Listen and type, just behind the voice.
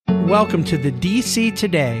Welcome to the DC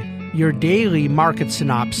Today, your daily market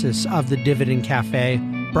synopsis of the Dividend Cafe,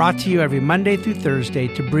 brought to you every Monday through Thursday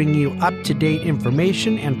to bring you up-to-date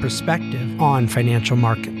information and perspective on financial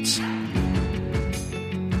markets.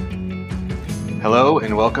 Hello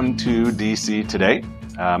and welcome to DC Today.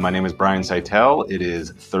 My name is Brian Seitel. It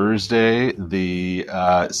is Thursday the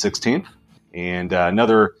 16th, and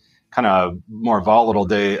another kind of more volatile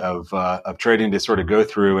day of trading to sort of go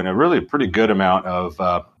through, and a really pretty good amount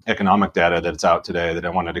of economic data that's out today that I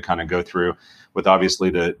wanted to kind of go through, with obviously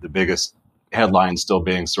the biggest headline still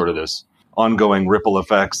being sort of this ongoing ripple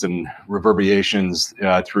effects and reverberations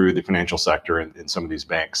through the financial sector in some of these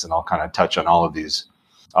banks, and I'll kind of touch on all of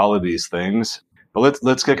these things. But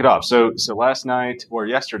let's kick it off. So last night, or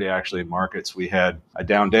yesterday actually, in markets, we had a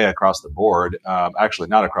down day across the board. Actually,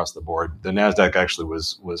 not across the board. The Nasdaq actually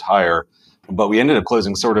was higher, but we ended up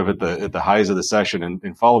closing sort of at the highs of the session.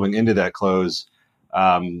 And following into that close,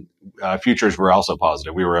 futures were also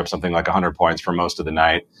positive. We were up something like 100 points for most of the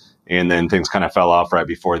night, and then things kind of fell off right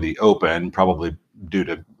before the open, probably due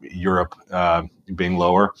to Europe being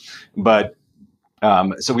lower, but.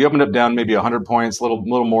 So we opened up down maybe 100 points, a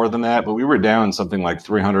little more than that, but we were down something like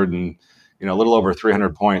 300 and, a little over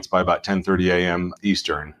 300 points by about 10:30 a.m.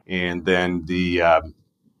 Eastern. And then the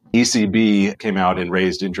ECB came out and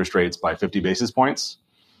raised interest rates by 50 basis points.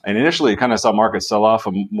 And initially, kind of saw markets sell off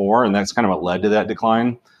more, and that's kind of what led to that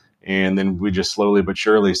decline. And then we just slowly but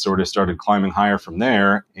surely sort of started climbing higher from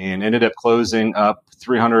there, and ended up closing up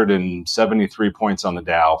 373 points on the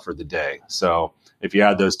Dow for the day. So if you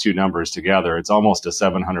add those two numbers together, it's almost a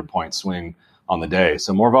 700-point swing on the day.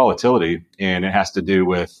 So more volatility, and it has to do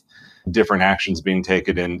with different actions being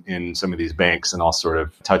taken in some of these banks, and I'll sort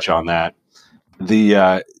of touch on that.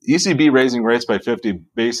 The ECB raising rates by 50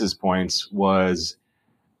 basis points was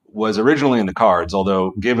originally in the cards,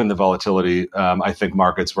 although given the volatility, I think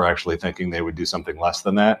markets were actually thinking they would do something less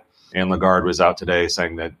than that. And Lagarde was out today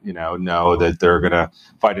saying that, no, that they're going to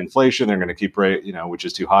fight inflation. They're going to keep rate, which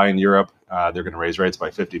is too high in Europe. They're going to raise rates by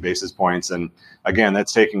 50 basis points. And again,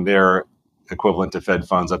 that's taking their equivalent to Fed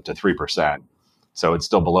funds up to 3%. So it's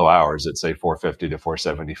still below ours at, say, 450 to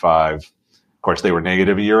 475. Of course, they were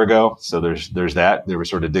negative a year ago. So there's that. They were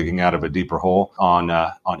sort of digging out of a deeper hole on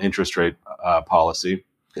interest rate policy.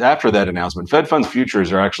 After that announcement, Fed funds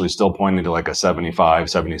futures are actually still pointing to like a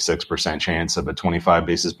 76% chance of a 25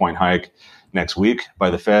 basis point hike next week by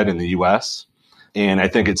the Fed in the U.S. And I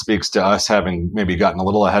think it speaks to us having maybe gotten a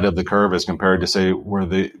little ahead of the curve as compared to, say, where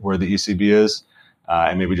the ECB is,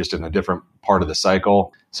 and maybe just in a different part of the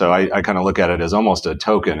cycle. So I kind of look at it as almost a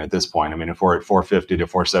token at this point. I mean, if we're at 450 to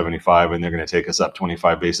 475 and they're going to take us up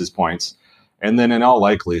 25 basis points, and then in all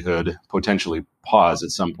likelihood, potentially pause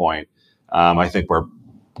at some point, I think we're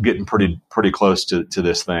getting pretty close to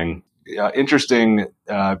this thing. Interesting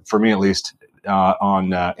for me, at least,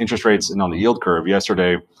 on interest rates and on the yield curve.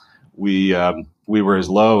 Yesterday, we were as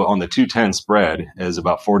low on the 210 spread as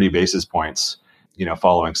about 40 basis points.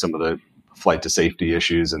 Following some of the flight to safety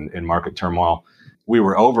issues and market turmoil, we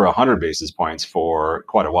were over 100 basis points for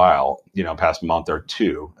quite a while. Past month or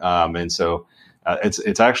two, and so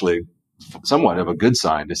it's actually somewhat of a good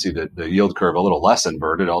sign to see the yield curve a little less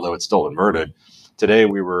inverted, although it's still inverted. Today,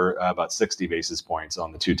 we were about 60 basis points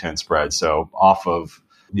on the 210 spread, so off of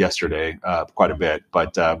yesterday quite a bit,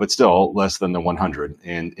 but still less than the 100.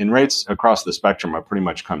 And in rates across the spectrum have pretty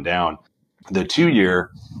much come down. The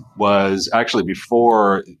 2-year was actually,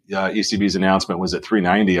 before ECB's announcement, was at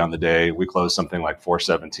 390 on the day. We closed something like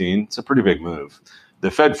 417. It's a pretty big move.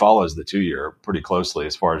 The Fed follows the 2-year pretty closely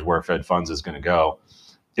as far as where Fed funds is going to go.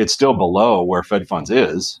 It's still below where Fed funds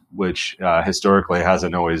is, which historically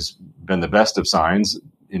hasn't always been the best of signs.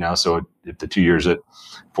 So if the 2 years at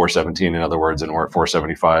 417, in other words, and we're at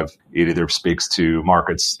 475, it either speaks to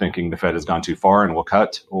markets thinking the Fed has gone too far and will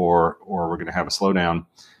cut, or we're going to have a slowdown,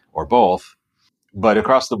 or both. But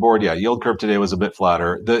across the board, yield curve today was a bit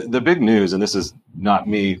flatter. The big news, and this is not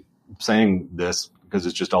me saying this because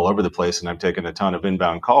it's just all over the place, and I've taken a ton of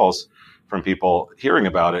inbound calls from people hearing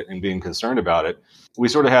about it and being concerned about it. We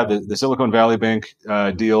sort of had the Silicon Valley Bank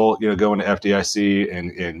deal, going to FDIC,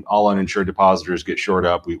 and all uninsured depositors get shored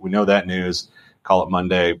up. We know that news. Call it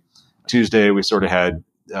Monday. Tuesday, we sort of had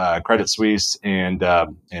Credit Suisse and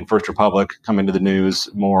First Republic come into the news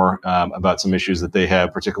more about some issues that they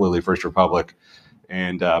have, particularly First Republic.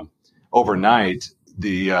 And overnight,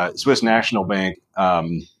 the Swiss National Bank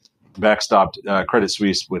backstopped Credit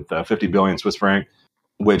Suisse with 50 billion Swiss franc,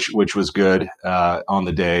 which was good on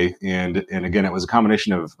the day. And again, it was a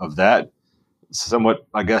combination of that somewhat,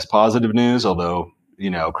 I guess, positive news, although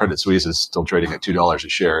Credit Suisse is still trading at $2 a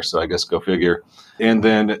share. So I guess go figure. And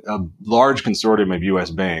then a large consortium of U.S.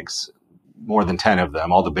 banks, more than 10 of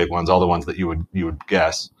them, all the big ones, all the ones that you would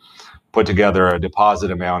guess, put together a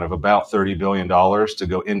deposit amount of about $30 billion to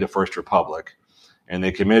go into First Republic. And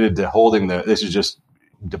they committed to holding this is just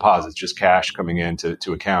deposits, just cash coming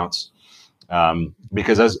into accounts.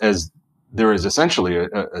 Because as there is essentially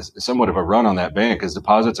a somewhat of a run on that bank as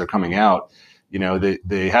deposits are coming out,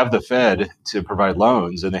 they have the Fed to provide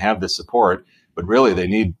loans and they have the support, but really they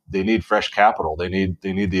need fresh capital. They need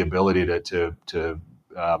the ability to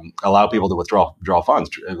allow people to withdraw funds,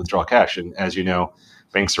 withdraw cash. And as you know,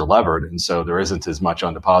 banks are levered, and so there isn't as much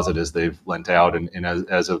on deposit as they've lent out and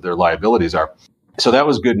as of their liabilities are. So that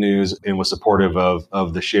was good news and was supportive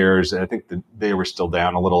of the shares. I think that they were still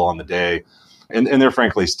down a little on the day. And they're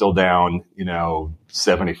frankly still down,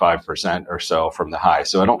 75% or so from the high.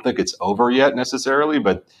 So I don't think it's over yet necessarily,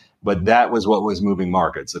 but that was what was moving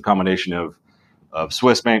markets. A combination of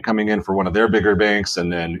Swiss Bank coming in for one of their bigger banks,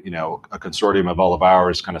 and then a consortium of all of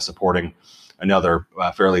ours kind of supporting another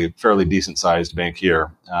fairly decent sized bank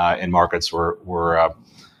here. And markets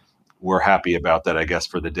were happy about that, I guess,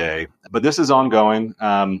 for the day. But this is ongoing.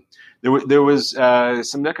 There was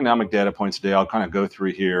some economic data points today. I'll kind of go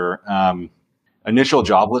through here. Initial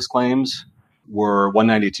jobless claims were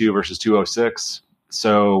 192 versus 206.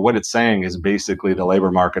 So what it's saying is basically the labor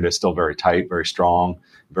market is still very tight, very strong,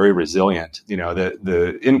 very resilient.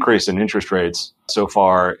 The increase in interest rates so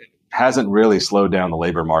far hasn't really slowed down the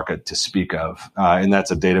labor market to speak of. And that's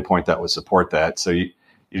a data point that would support that. So you're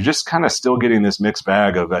just kind of still getting this mixed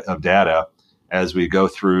bag of data as we go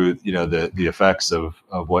through, the effects of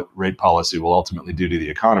what rate policy will ultimately do to the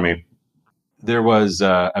economy. There was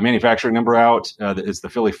a manufacturing number out. It's the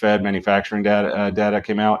Philly Fed manufacturing data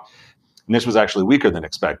came out. And this was actually weaker than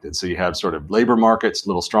expected. So you have sort of labor markets a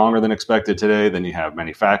little stronger than expected today. Then you have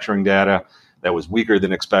manufacturing data that was weaker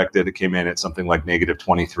than expected. It came in at something like negative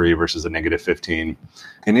 23 versus a negative 15.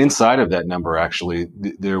 And inside of that number, actually,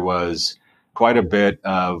 there was quite a bit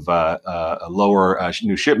of lower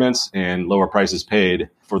new shipments and lower prices paid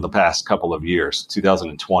for the past couple of years.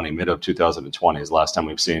 2020, mid of 2020 is the last time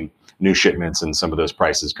we've seen new shipments and some of those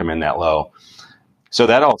prices come in that low. So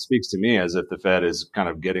that all speaks to me as if the Fed is kind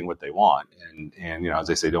of getting what they want. And as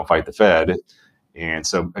they say, don't fight the Fed. And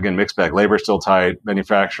so, again, mixed bag. Labor still tight,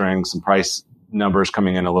 manufacturing, some price numbers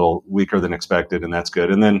coming in a little weaker than expected, and that's good.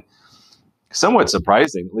 And then somewhat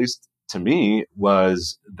surprising, at least to me,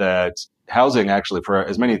 was that housing actually, for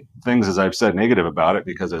as many things as I've said negative about it,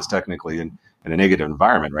 because it's technically in a negative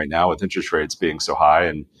environment right now with interest rates being so high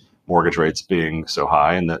and mortgage rates being so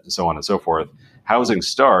high and so on and so forth, housing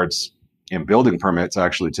starts and building permits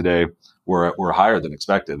actually today were higher than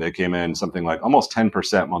expected. They came in something like almost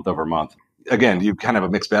 10% month over month. Again, you kind of have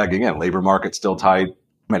a mixed bag again. Labor market still tight,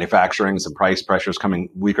 manufacturing, some price pressures coming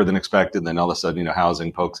weaker than expected. Then all of a sudden,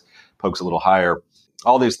 housing pokes a little higher.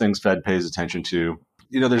 All these things Fed pays attention to.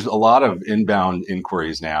 There's a lot of inbound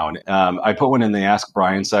inquiries now. And I put one in the Ask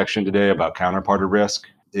Brian section today about counterparty risk.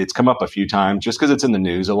 It's come up a few times just because it's in the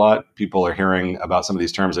news a lot. People are hearing about some of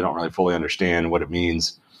these terms. They don't really fully understand what it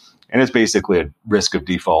means. And it's basically a risk of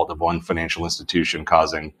default of one financial institution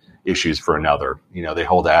causing issues for another. They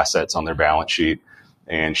hold assets on their balance sheet,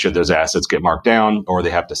 and should those assets get marked down or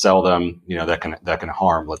they have to sell them, that can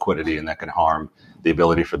harm liquidity and that can harm the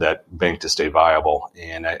ability for that bank to stay viable.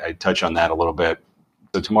 And I touch on that a little bit.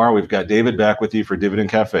 So tomorrow we've got David back with you for Dividend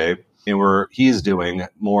Cafe, and he's doing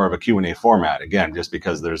more of a Q&A format, again, just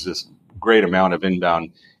because there's this great amount of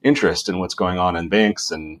inbound interest in what's going on in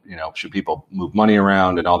banks and, should people move money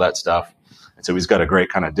around and all that stuff. And so he's got a great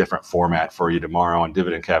kind of different format for you tomorrow on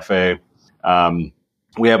Dividend Cafe.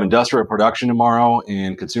 We have industrial production tomorrow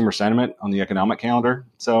and consumer sentiment on the economic calendar.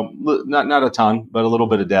 So not a ton, but a little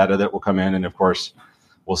bit of data that will come in. And of course,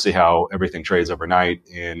 we'll see how everything trades overnight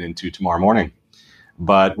and into tomorrow morning.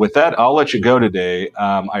 But with that, I'll let you go today.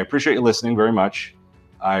 I appreciate you listening very much.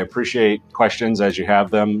 I appreciate questions as you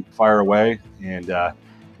have them. Fire away. And I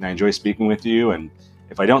enjoy speaking with you. And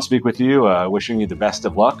if I don't speak with you, wishing you the best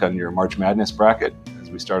of luck on your March Madness bracket as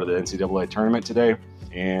we started the NCAA tournament today.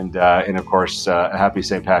 And of course, a happy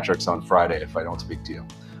St. Patrick's on Friday if I don't speak to you.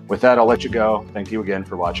 With that, I'll let you go. Thank you again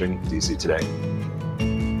for watching DC Today.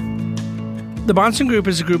 The Bahnsen Group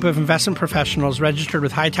is a group of investment professionals registered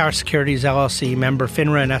with Hightower Securities, LLC, member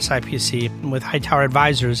FINRA and SIPC, and with Hightower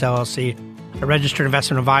Advisors, LLC, a registered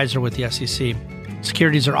investment advisor with the SEC.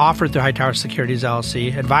 Securities are offered through Hightower Securities,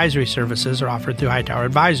 LLC. Advisory services are offered through Hightower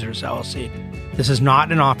Advisors, LLC. This is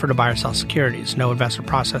not an offer to buy or sell securities. No investment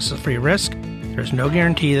process is free of risk. There is no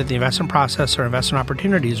guarantee that the investment process or investment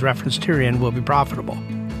opportunities referenced herein will be profitable.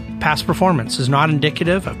 Past performance is not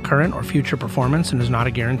indicative of current or future performance and is not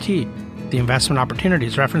a guarantee. The investment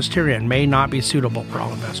opportunities referenced herein may not be suitable for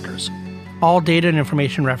all investors. All data and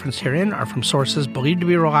information referenced herein are from sources believed to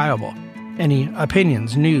be reliable. Any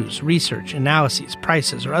opinions, news, research, analyses,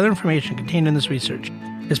 prices, or other information contained in this research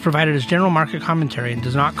is provided as general market commentary and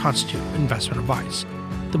does not constitute investment advice.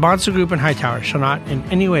 The Bahnsen Group and Hightower shall not in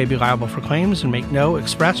any way be liable for claims and make no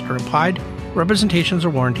expressed or implied representations or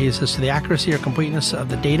warranties as to the accuracy or completeness of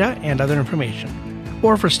the data and other information,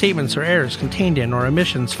 or for statements or errors contained in or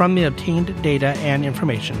omissions from the obtained data and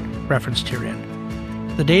information referenced herein.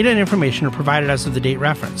 The data and information are provided as of the date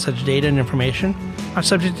referenced. Such data and information are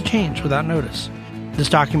subject to change without notice. This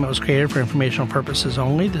document was created for informational purposes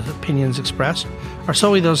only. The opinions expressed are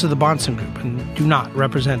solely those of the Bahnsen Group and do not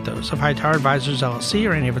represent those of Hightower Advisors LLC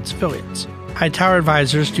or any of its affiliates. Hightower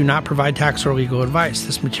Advisors do not provide tax or legal advice.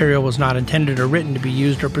 This material was not intended or written to be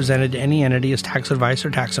used or presented to any entity as tax advice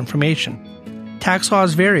or tax information. Tax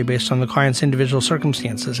laws vary based on the client's individual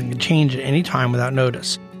circumstances and can change at any time without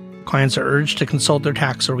notice. Clients are urged to consult their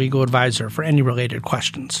tax or legal advisor for any related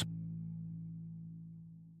questions.